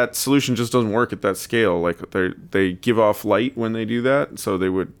that solution just doesn't work at that scale. Like they give off light when they do that, so they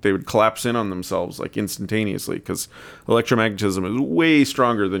would collapse in on themselves like instantaneously because electromagnetism is way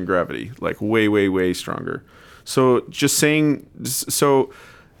stronger than gravity, like way, way, way stronger. So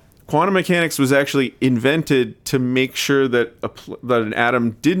quantum mechanics was actually invented to make sure that that an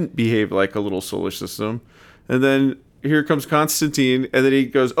atom didn't behave like a little solar system, and then here comes Konstantin, and then he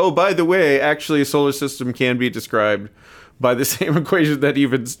goes, oh, by the way, actually a solar system can be described by the same equation that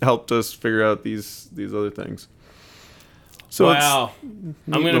even helped us figure out these other things. So wow.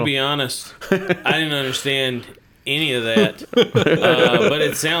 I'm going to be honest. I didn't understand any of that, but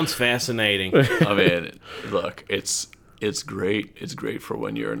it sounds fascinating. I mean, look, it's great. It's great for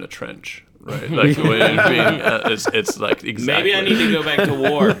when you're in a trench. Right, like when you're being, it's like exactly. Maybe I need to go back to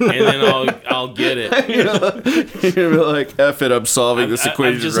war, and then I'll get it. You're like, F it, I'm solving this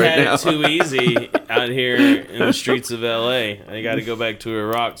equation I've just right now. had it too easy out here in the streets of L.A. I got to go back to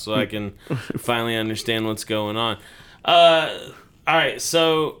Iraq so I can finally understand what's going on. All right,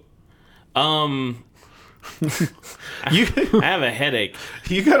 so I have a headache.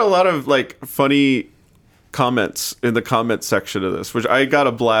 You got a lot of like funny comments in the comment section of this, which I got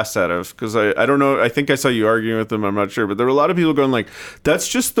a blast out of because I don't know, I think I saw you arguing with them, I'm not sure, but there were a lot of people going like, that's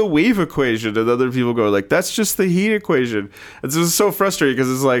just the wave equation, and other people go like, that's just the heat equation. It's just so frustrating because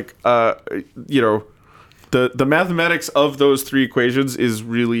it's like the mathematics of those three equations is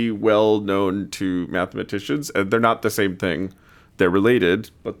really well known to mathematicians, and they're not the same thing. They're related,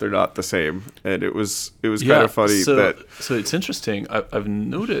 but they're not the same. And it was kind of funny so it's interesting. I've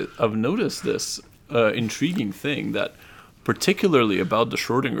noticed this intriguing thing that, particularly about the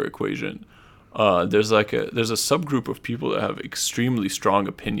Schrödinger equation, there's a subgroup of people that have extremely strong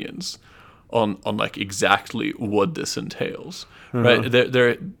opinions on like exactly what this entails. Right?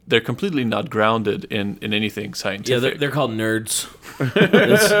 They're completely not grounded in anything scientific. Yeah, they're called nerds.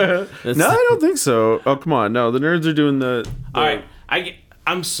 No, I don't think so. Oh, come on. No, the nerds are doing the All right.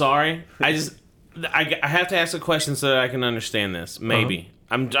 I'm sorry. I have to ask a question so that I can understand this. Maybe.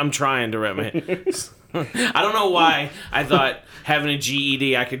 I'm trying to wrap my head. I don't know why I thought having a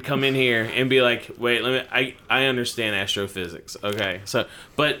GED, I could come in here and be like, wait, I understand astrophysics. Okay. So,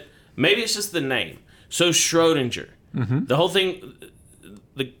 but maybe it's just the name. So Schrödinger, the whole thing,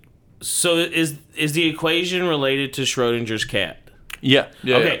 so is the equation related to Schrödinger's cat? Yeah.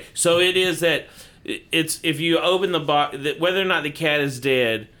 Okay. Yeah. So it is that it's, if you open the box, whether or not the cat is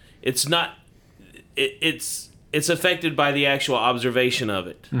dead, it's not, it's affected by the actual observation of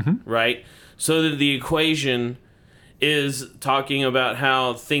it, right? So that the equation is talking about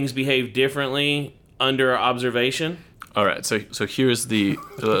how things behave differently under observation. All right, so here's the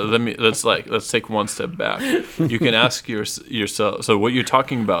let's take one step back. You can ask yourself. So what you're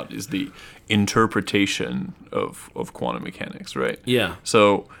talking about is the interpretation of quantum mechanics, right? Yeah.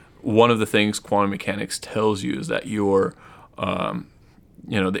 So one of the things quantum mechanics tells you is that your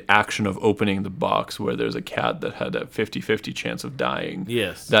the action of opening the box where there's a cat that had a 50-50 chance of dying.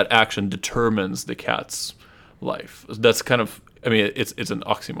 Yes. That action determines the cat's life. That's kind of, I mean, it's an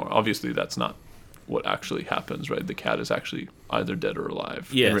oxymoron. Obviously, that's not what actually happens, right? The cat is actually either dead or alive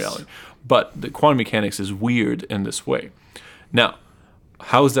in reality. But the quantum mechanics is weird in this way. Now,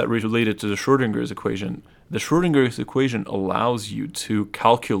 how is that related to the Schrödinger's equation? The Schrödinger's equation allows you to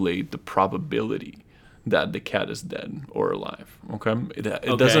calculate the probability that the cat is dead or alive. Okay?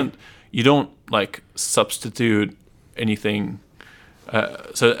 It doesn't, you don't like substitute anything.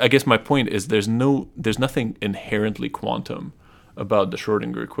 So I guess my point is there's nothing inherently quantum about the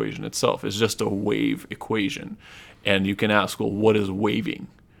Schrödinger equation itself. It's just a wave equation. And you can ask, well, what is waving?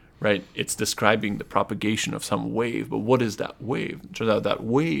 Right? It's describing the propagation of some wave, but what is that wave? It turns out that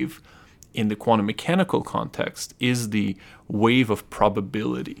wave in the quantum mechanical context is the wave of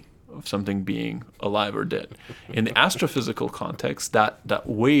probability of something being alive or dead. In the astrophysical context, that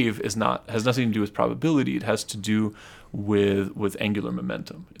wave has nothing to do with probability. It has to do with angular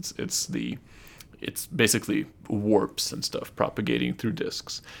momentum. It's basically warps and stuff propagating through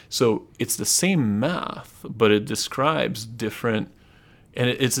disks. So it's the same math, but it describes different, and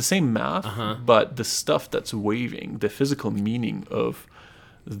it's the same math, but the stuff that's waving, the physical meaning of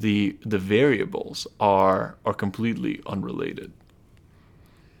the variables are completely unrelated.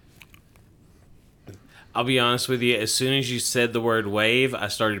 I'll be honest with you. As soon as you said the word wave, I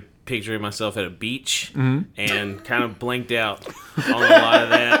started picturing myself at a beach and kind of blanked out on a lot of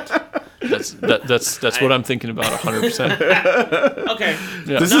that. That's what I'm thinking about 100%. Okay.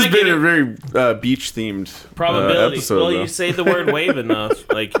 Yeah. This has been a very beach-themed probability. episode. Well, though. you say the word wave enough.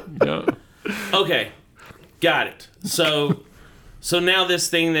 Like, Yeah. okay, got it. So now this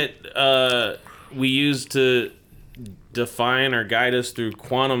thing that we use to define or guide us through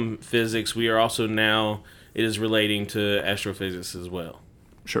quantum physics, we are also now, it is relating to astrophysics as well.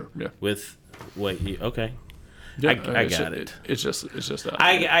 Sure. Yeah. With what you, okay. Yeah, I got it. It's just that.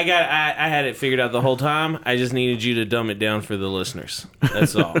 I had it figured out the whole time. I just needed you to dumb it down for the listeners.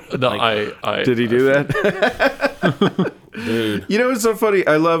 That's all. No, Like, Did he do that? dude. You know, it's so funny.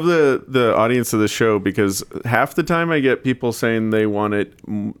 I love the audience of the show because half the time I get people saying they want it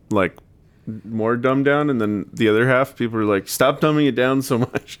like more dumbed down, and then the other half people are like, stop dumbing it down so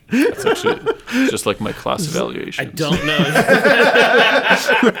much. That's actually just like my class evaluation. I don't know.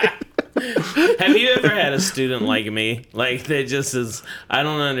 Have you ever had a student like me? Like, that just is, I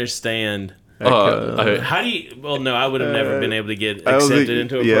don't understand. How do you, well, no, I would have never been able to get accepted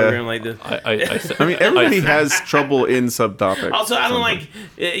into a program like this. I mean, everybody has trouble in subtopics. Also, I don't like,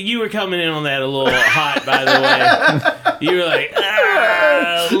 you were coming in on that a little hot, by the way. You were like,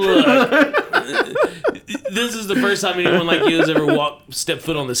 look, this is the first time anyone like you has ever stepped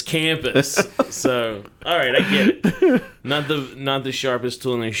foot on this campus. So, all right, I get it. Not the sharpest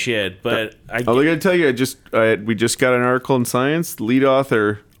tool in the shed, but I gotta tell you, we just got an article in Science. Lead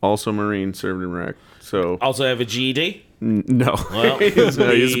author, also Marine, served in Iraq. So also have a GED? No. Well, he's a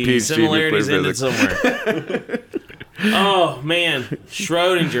PhD in similarities nuclear ended physics. somewhere. Oh man,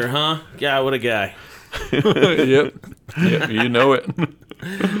 Schrödinger, huh? God, what a guy. Yep, you know it.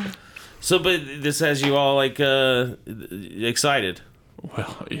 So, but this has you all like excited.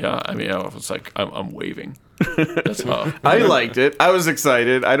 Well, yeah. I mean, I was like, I'm waving. That's how. I liked it. I was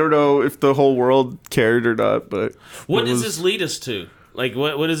excited. I don't know if the whole world cared or not, but What does this lead us to? Like,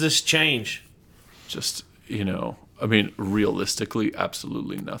 what does this change? Just, I mean, realistically,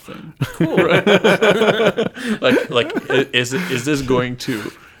 absolutely nothing. Cool. like, is this going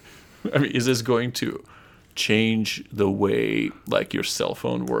to? I mean, is this going to change the way like your cell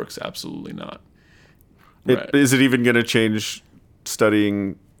phone works? Absolutely not. Right. Is it even going to change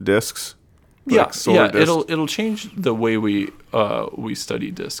studying disks? Yeah, Like solar disks? It'll change the way we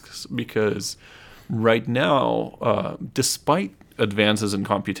study disks, because right now, despite advances in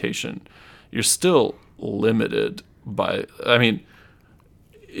computation, you're still limited by. I mean,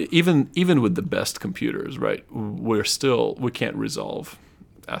 even with the best computers, right? We can't resolve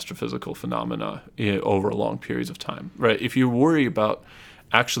astrophysical phenomena over long periods of time, right? If you worry about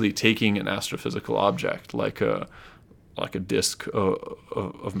actually taking an astrophysical object like a disk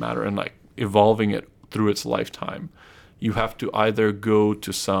of matter and like evolving it through its lifetime, you have to either go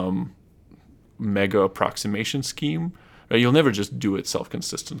to some mega approximation scheme, right? You'll never just do it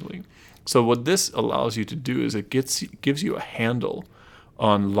self-consistently. So what this allows you to do is it gives you a handle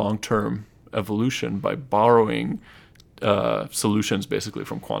on long-term evolution by borrowing solutions basically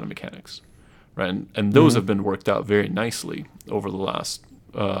from quantum mechanics, right? And those have been worked out very nicely over the last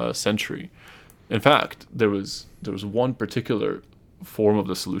century. In fact, there was one particular form of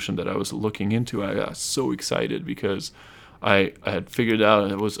the solution that I was looking into. I got so excited because I had figured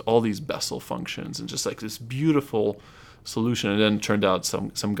out it was all these Bessel functions and just like this beautiful solution. And then it turned out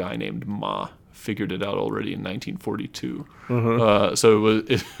some guy named Ma figured it out already in 1942. So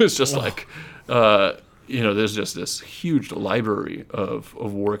it was just like, there's just this huge library of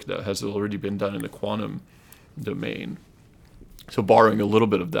work that has already been done in the quantum domain. So borrowing a little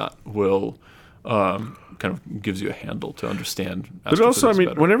bit of that will kind of gives you a handle to understand. But also, I mean,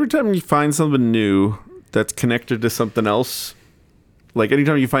 better. whenever time you find something new that's connected to something else, like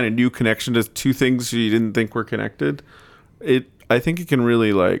anytime you find a new connection to two things you didn't think were connected, I think it can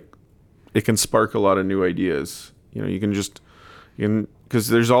really it can spark a lot of new ideas. Because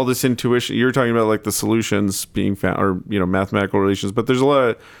there's all this intuition. You're talking about like the solutions being found, or mathematical relations, but there's a lot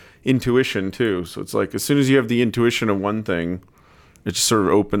of intuition too. So it's like as soon as you have the intuition of one thing, it just sort of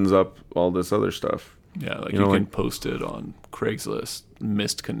opens up all this other stuff. Yeah, like you can post it on Craigslist,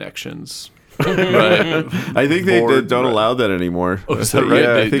 missed connections. Right. I think they don't allow that anymore. Oh, is that right?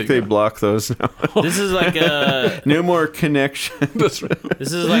 Yeah, I think they block those now. This is like no more connection. That's right.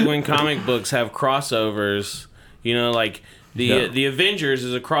 This is like when comic books have crossovers. Like the Avengers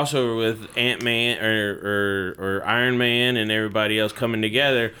is a crossover with Ant-Man or Iron Man and everybody else coming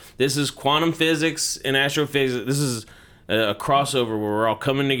together. This is quantum physics and astrophysics. This is a crossover where we're all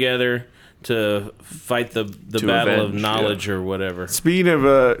coming together to fight the battle of knowledge or whatever. Speaking of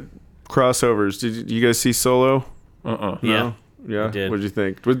crossovers, did you guys see Solo? Yeah. No? Yeah. I did. What'd you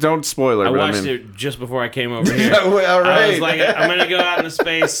think? But don't spoil it. I watched it just before I came over here. All right. I was like, I'm gonna go out into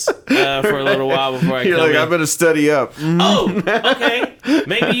space for a little while before I You're come like, in. I'm gonna study up. Oh, okay.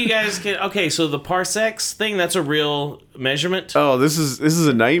 Maybe you guys can. Okay, so the parsecs thing, that's a real measurement. Oh, this is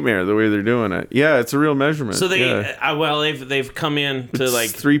a nightmare the way they're doing it. Yeah, it's a real measurement. So they've come in to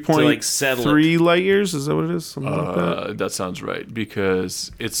it's to settle 3.3 light years. Is that what it is? Something like that. That sounds right,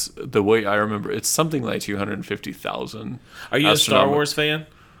 because it's the way I remember. It's something like 250,000. Are you a Star Wars fan?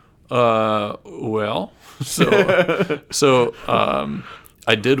 Well, so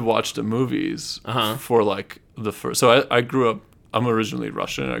I did watch the movies for like the first. So I grew up. I'm originally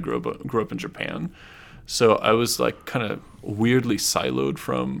Russian. I grew up in Japan. So I was like kind of weirdly siloed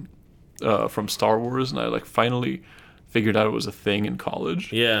from Star Wars, and I like finally figured out it was a thing in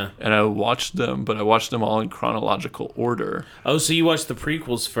college. Yeah. And I watched them, but I watched them all in chronological order. Oh, so you watched the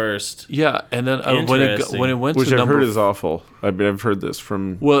prequels first? Yeah, and then when it went Which to I've number heard is awful. I've heard this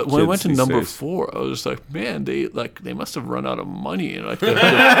from when it went kids to these number days. 4, I was just like, man, they must have run out of money, and like the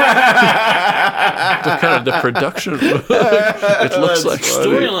production, it looks like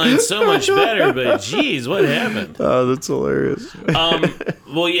Storyline's so much better, but geez, what happened? Oh, that's hilarious.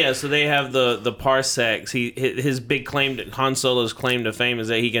 Well, yeah. So they have the parsecs. His big Han Solo's claim to fame is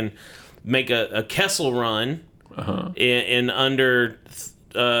that he can make a Kessel run in under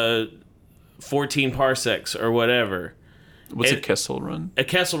 14 parsecs or whatever. What's a Kessel run? A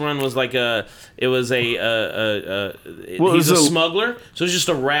Kessel run was like he's a smuggler, so it's just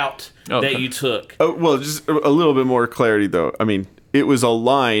a route that you took. Oh, well, just a little bit more clarity, though. I mean, it was a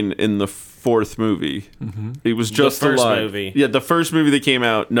line in the 4th movie. Mm-hmm. It was just the first a line. movie. Yeah, the first movie that came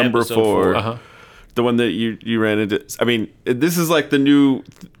out, number Episode 4. The one that you ran into. I mean, this is like the new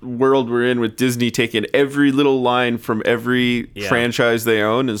world we're in with Disney taking every little line from every franchise they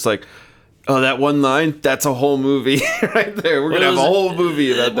own. It's like, oh, that one line, that's a whole movie right there. We're going to have a whole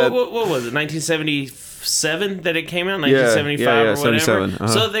movie about that. What was it, 1977 that it came out? 1975 or whatever? 77.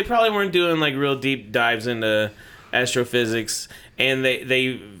 So they probably weren't doing like real deep dives into astrophysics. And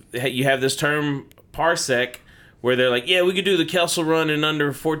you have this term parsec where they're like, yeah, we could do the Kessel run in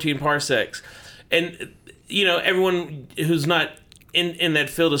under 14 parsecs. And, everyone who's not in that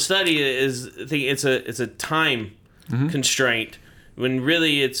field of study is thinking it's a time constraint when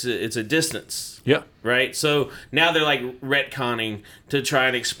really it's a distance. Yeah. Right? So now they're like retconning to try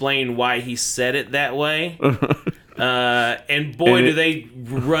and explain why he said it that way. And boy, do they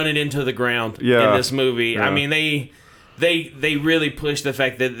run it into the ground in this movie. Yeah. I mean, they really pushed the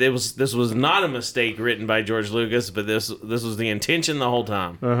fact that this was not a mistake written by George Lucas, but this was the intention the whole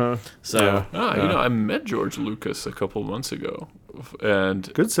time. So I met George Lucas a couple months ago,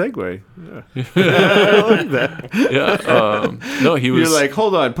 and good segue. Yeah. I like that. No, he was. You're like,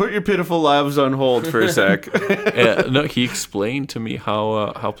 hold on, put your pitiful lives on hold for a sec. No, he explained to me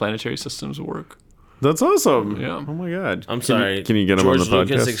how planetary systems work. That's awesome. Yeah. Oh my God. I'm sorry. Can you get him on the George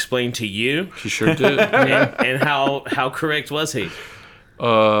Lucas podcast? explained to you, He sure did. and how correct was he?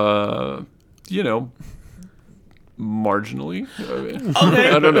 Marginally. Okay,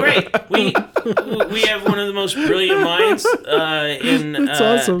 I don't know. great. We have one of the most brilliant minds That's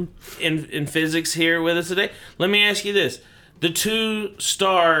awesome. in physics here with us today. Let me ask you this: the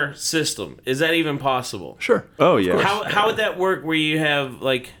 2-star system, is that even possible? Sure. Oh yeah. How would that work? Where you have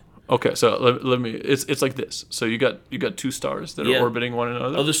like Okay, so let me. It's like this. So you got 2 stars that are orbiting one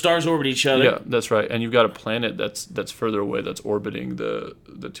another. the stars orbit each other? Yeah, that's right. And you've got a planet that's further away that's orbiting the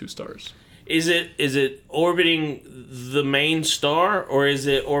 2 stars. Is it orbiting the main star, or is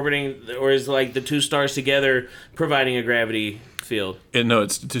like the 2 stars together providing a gravity field? No,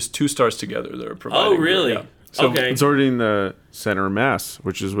 it's just 2 stars together that are providing. Oh, really? Yeah. So Okay. It's orbiting the center of mass,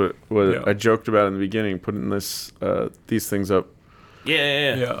 which is what I joked about in the beginning, putting these things up.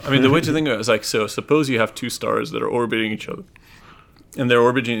 Yeah. I mean, the way to think of it is like, so suppose you have 2 stars that are orbiting each other, and they're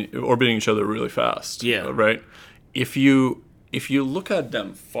orbiting each other really fast. Yeah. Right. If you look at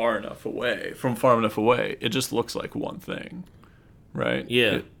them far enough away, it just looks like one thing, right?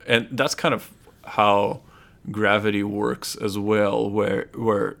 Yeah. And that's kind of how gravity works as well,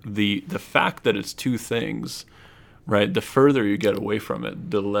 where the fact that it's 2 things, right? The further you get away from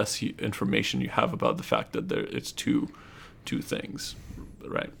it, the less information you have about the fact that it's two things,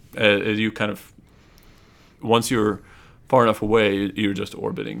 right? You kind of, once you're far enough away, you're just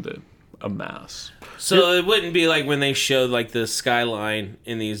orbiting a mass. So it wouldn't be like when they showed like the skyline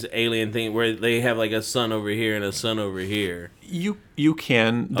in these alien things where they have like a sun over here and a sun over here. You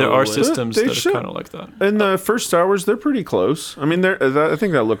can. There Oh, are what? systems They that should. are kind of like that. In the first Star Wars, they're pretty close. I mean, I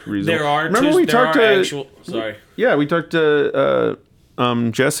think that looked reasonable. There are Remember two. we There talked are to actual. Sorry. Yeah, we talked to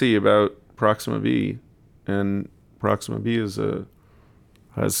Jesse about Proxima B, and Proxima B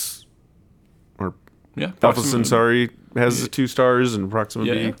has Yeah. Alpha Centauri has the 2 stars, and Proxima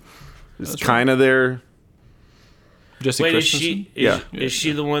Yeah, B yeah. is That's kind of there. Jesse Wait, Christensen? is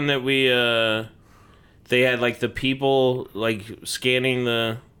she the one that we they had like the people like scanning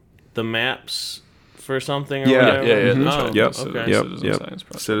the maps for something or Yeah, whatever? Yeah, that's Oh, right. Yep. Okay. Citizen Science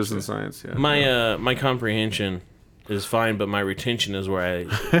Project. Citizen Science. Yeah. My comprehension is fine, but my retention is where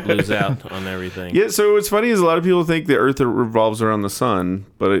I lose out on everything. Yeah, so what's funny is a lot of people think the Earth revolves around the sun,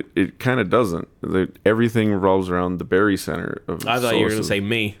 but it kind of doesn't. Everything revolves around the barycenter of the I thought solar you were going to system. say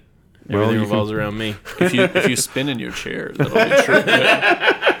me. Well, Everything you can- revolves around me. If you spin in your chair, that'll be true.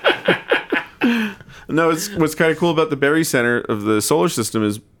 Yeah. No, what's kind of cool about the barycenter of the solar system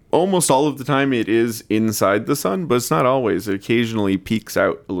is almost all of the time it is inside the sun, but it's not always. It occasionally peaks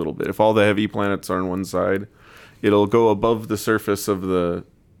out a little bit. If all the heavy planets are on one side, it'll go above the surface of the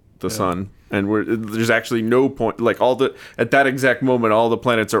sun, and there's actually no point. Like at that exact moment, all the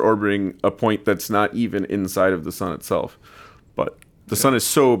planets are orbiting a point that's not even inside of the sun itself. But the sun is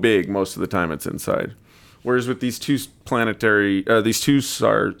so big, most of the time it's inside. Whereas with these 2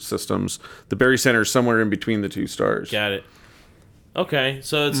 star systems, the barycenter is somewhere in between the 2 stars. Got it. Okay,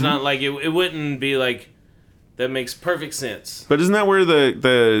 so it's not like it wouldn't be like that makes perfect sense. But isn't that where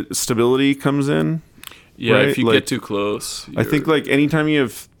the stability comes in? Yeah, Right? if you Like, get too close. I think like anytime you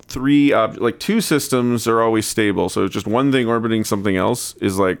have 2 systems are always stable. So just one thing orbiting something else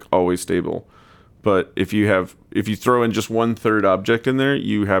is like always stable. But if you throw in just 1/3 object in there,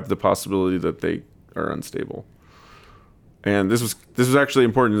 you have the possibility that they are unstable. And this was actually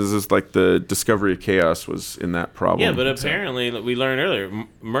important. This is like the discovery of chaos was in that problem. Yeah, but apparently we learned earlier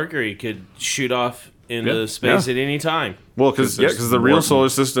Mercury could shoot off into space at any time. Well, because the real solar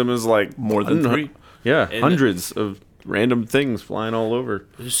system is like more than 3. Yeah, And hundreds of random things flying all over.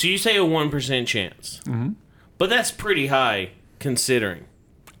 So you say a 1% chance, but that's pretty high considering.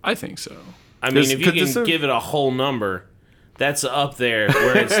 I think so. I mean, if you could this can have- give it a whole number, that's up there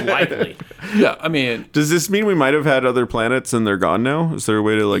where it's likely. Yeah, I mean, Does this mean we might have had other planets and they're gone now? Is there a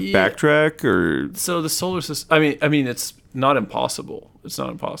way to backtrack or? so the solar system. I mean, it's not impossible. It's not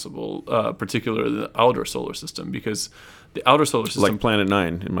impossible, particularly the outer solar system, because the outer solar system, Like Planet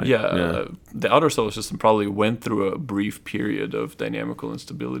 9, it might. the outer solar system probably went through a brief period of dynamical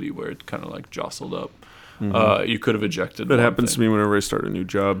instability where it kind of like jostled up. You could have ejected. That happens to me whenever I start a new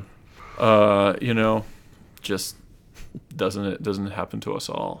job. You know, just doesn't happen to us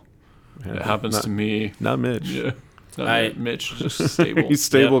all. It happens to me. Not Mitch. Yeah. Mitch is just stable. He's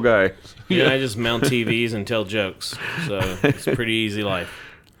stable guy. Yeah, I just mount TVs and tell jokes. So it's a pretty easy life.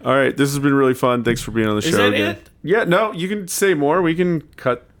 All right, this has been really fun. Thanks for being on the show that again. it? Yeah, no, you can say more. We can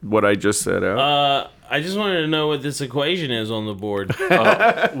cut what I just said out. I just wanted to know what this equation is on the board.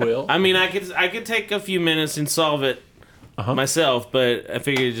 Will. I mean, I could take a few minutes and solve it myself, but I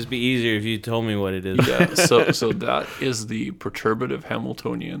figured it'd just be easier if you told me what it is. Yeah. So that is the perturbative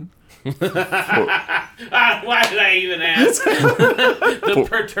Hamiltonian. Why did I even ask? The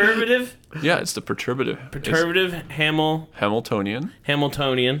perturbative? Yeah, it's the perturbative. Perturbative Hamiltonian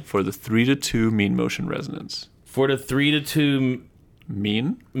for the 3-to-2 mean motion resonance. For the 3-to-2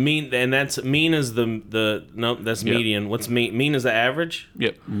 mean, and that's mean is that's median. What's mean? Mean is the average?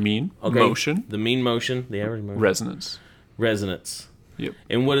 Yep. Mean motion. The mean motion, the average motion. Resonance. Yep.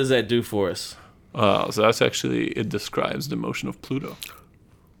 And what does that do for us? So that's actually, it describes the motion of Pluto.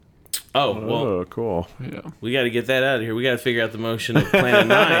 Oh, well. Oh, cool. Yeah. We got to get that out of here. We got to figure out the motion of Planet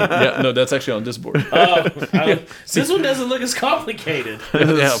 9. Yeah, no, that's actually on this board. This one doesn't look as complicated.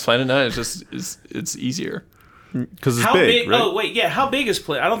 Yeah, Planet 9 is just, it's easier. Because it's How big, right? Oh, wait, yeah. How big is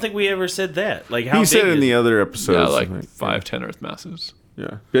Planet? I don't think we ever said that. Like, how He big said it in is the other episodes. Yeah, like I think. 5-10 Earth masses.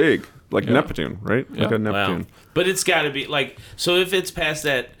 Yeah, big. Like Neptune, right? Yeah. Like a Neptune. Wow. But it's got to be, like, so if it's past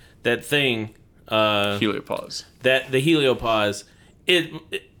that thing, Heliopause. the heliopause,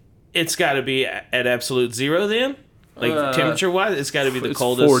 it's got to be at absolute zero then? Like, temperature-wise, it's got to be the It's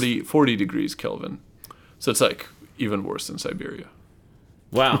coldest. 40 degrees Kelvin. So it's like even worse than Siberia.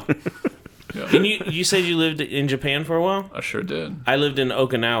 Wow. Yeah. And you said you lived in Japan for a while? I sure did. I lived in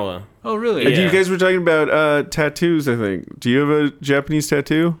Okinawa. Oh, really? And Yeah. you guys were talking about tattoos, I think. Do you have a Japanese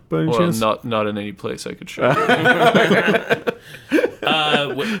tattoo by any Well, chance? not in any place I could show you.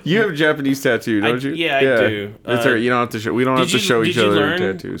 You have a Japanese tattoo, don't you? yeah, I do. It's all right. You don't have to show. We don't have to show each other our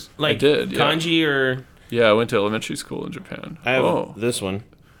tattoos. Like I did, yeah. kanji or Yeah, I went to elementary school in Japan. I have this one.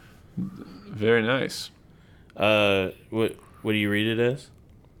 Very nice. What do you read it as?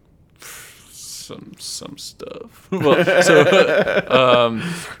 Some stuff. Well, so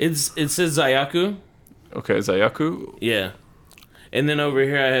It says Zayaku. okay, Zayaku. Yeah. And then over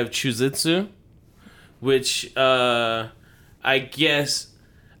here I have Chuzitsu, which I guess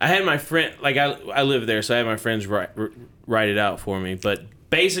I had my friend, like I live there, so I had my friends write it out for me. But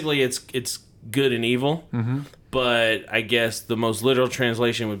basically it's good and evil. Mm-hmm. But I guess the most literal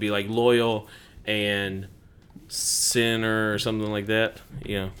translation would be like loyal and sinner or something like that.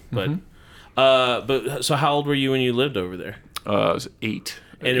 Yeah. But so how old were you when you lived over there? I was 8.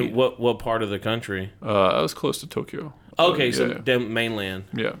 And in what part of the country? I was close to Tokyo. Okay, so yeah. the mainland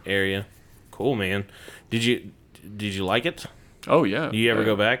area. Cool, man. Did you like it? Oh yeah. Do you ever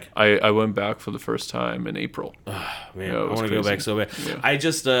go back? I went back for the first time in April. Man, Yeah, I it was want to go crazy. back so bad. Yeah. I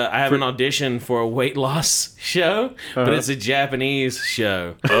just I have an audition for a weight loss show, but it's a Japanese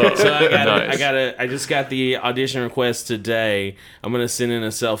show. So I just got the audition request today. I'm gonna send in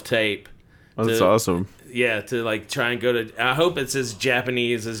a self tape. That's awesome. Yeah, to like try and go to. I hope it's as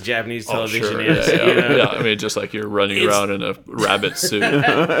Japanese television Sure. is. Yeah, You know? yeah. I mean, just like you're running around in a rabbit suit,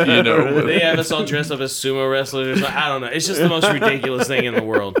 you know. They have us all dressed up as sumo wrestlers or something. I don't know. It's just the most ridiculous thing in the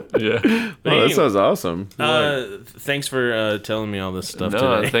world. Yeah. But Oh, that sounds awesome. Thanks for telling me all this stuff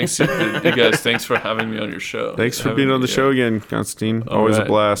No, today. thanks, you guys. Thanks for having me on your show. Thanks for being on the show again, Konstantin. All Always a right.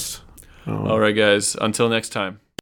 blast. All right, guys. Until next time.